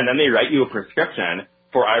somebody, and then they write you a prescription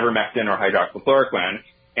for ivermectin or hydroxychloroquine.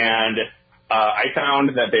 And I found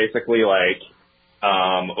that basically like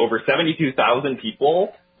over 72,000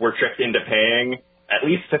 people were tricked into paying at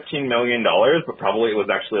least $15 million, but probably it was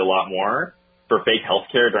actually a lot more for fake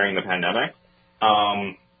healthcare during the pandemic.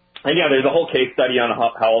 And yeah, there's a whole case study on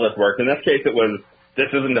how all this works. In this case, this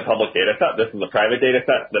isn't a public data set. This is a private data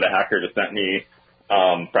set that a hacker just sent me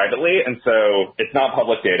privately. And so it's not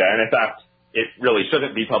public data. And in fact, it really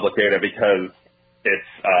shouldn't be public data because it's,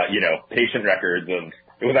 patient records it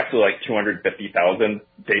was actually like 250,000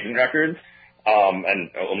 patient records.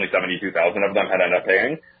 And only 72,000 of them had ended up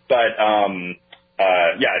paying. But,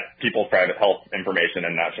 it's people's private health information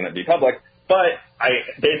and that shouldn't be public. But I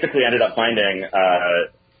basically ended up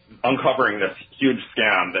uncovering this huge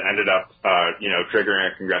scam that ended up,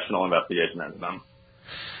 triggering a congressional investigation into them.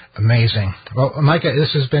 Amazing. Well, Micah,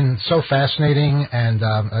 this has been so fascinating, and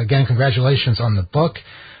again, congratulations on the book.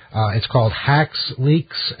 It's called Hacks,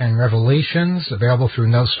 Leaks, and Revelations, available through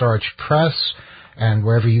No Starch Press and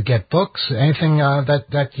wherever you get books. Anything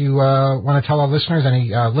that you want to tell our listeners?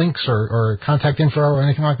 Any links or contact info or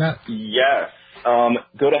anything like that? Yes.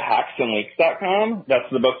 Go to hacksandleaks.com. That's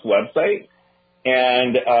the book's website.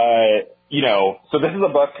 And, so this is a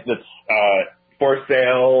book that's for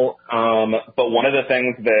sale, but one of the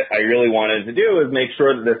things that I really wanted to do is make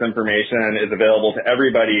sure that this information is available to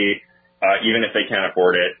everybody, even if they can't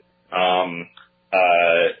afford it.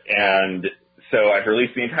 And so I've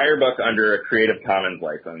released the entire book under a Creative Commons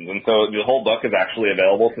license. And so the whole book is actually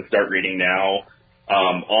available to start reading now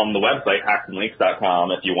on the website,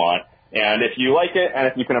 hacksandleaks.com, if you want. And if you like it and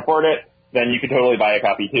if you can afford it, then you can totally buy a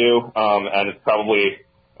copy too. And it's probably,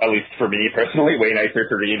 at least for me personally, way nicer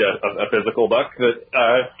to read a physical book that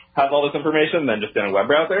has all this information than just in a web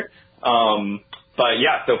browser. But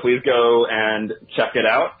yeah, so please go and check it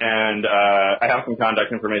out. And I have some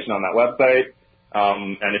contact information on that website.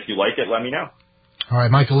 And if you like it, let me know. All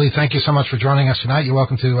right, Michael Lee, thank you so much for joining us tonight. You're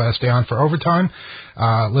welcome to stay on for overtime.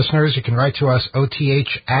 Listeners, you can write to us,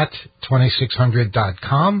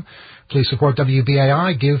 oth@2600.com. Please support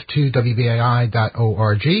WBAI. Give to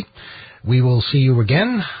WBAI.org. We will see you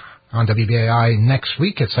again on WBAI next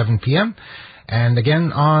week at 7 p.m. And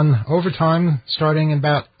again on overtime starting in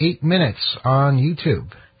about 8 minutes on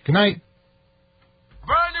YouTube. Good night.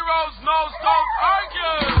 Bernie Rose knows don't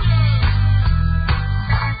argue.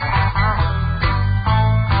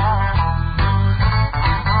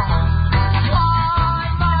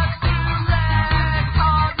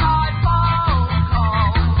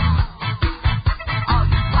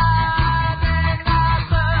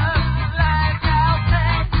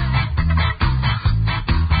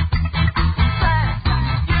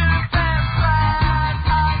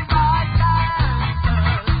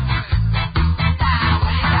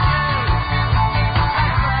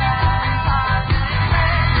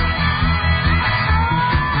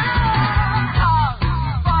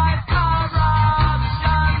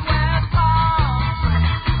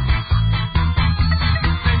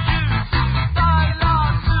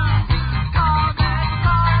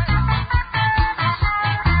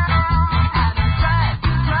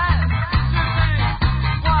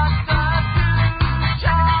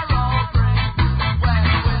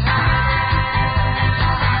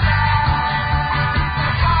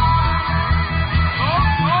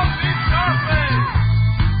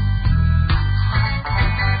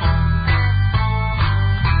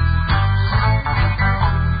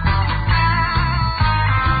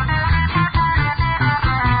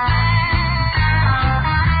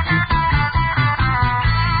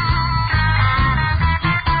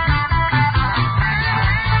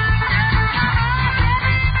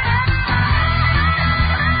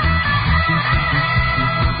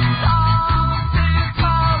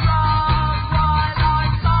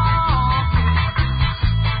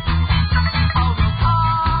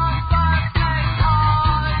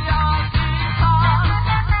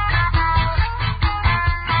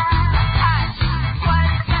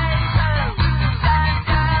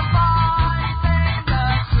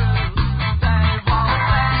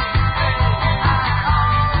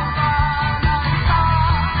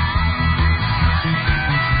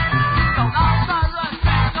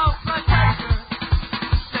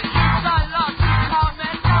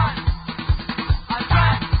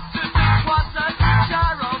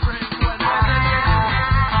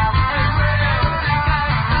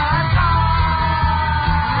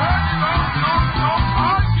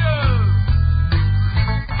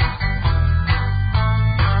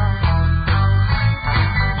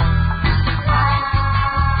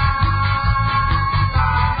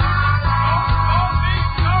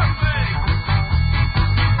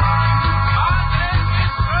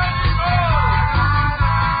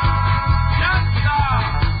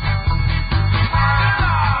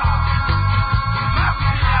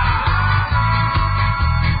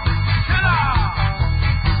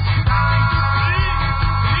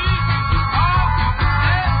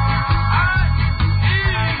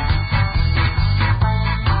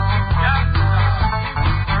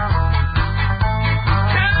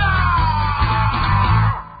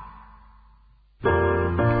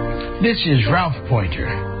 This is Ralph Pointer.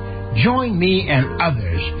 Join me and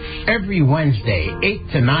others every Wednesday, 8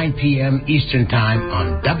 to 9 p.m. Eastern Time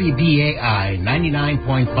on WBAI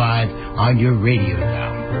 99.5 on your radio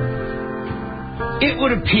dial. It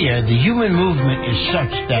would appear the human movement is such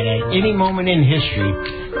that at any moment in history,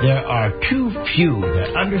 there are too few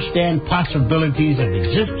that understand possibilities of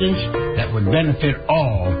existence that would benefit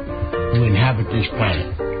all who inhabit this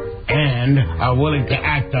planet and are willing to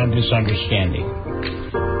act on this understanding.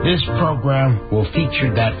 This program will feature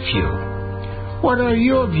that few. What are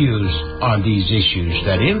your views on these issues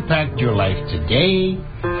that impact your life today?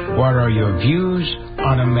 What are your views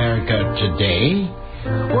on America today?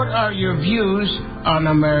 What are your views on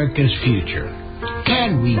America's future?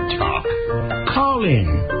 Can we talk? Call in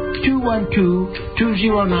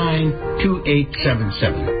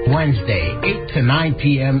 212-209-2877. Wednesday, 8 to 9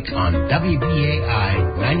 p.m. on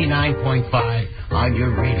WBAI 99.5 on your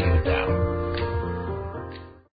radio dial.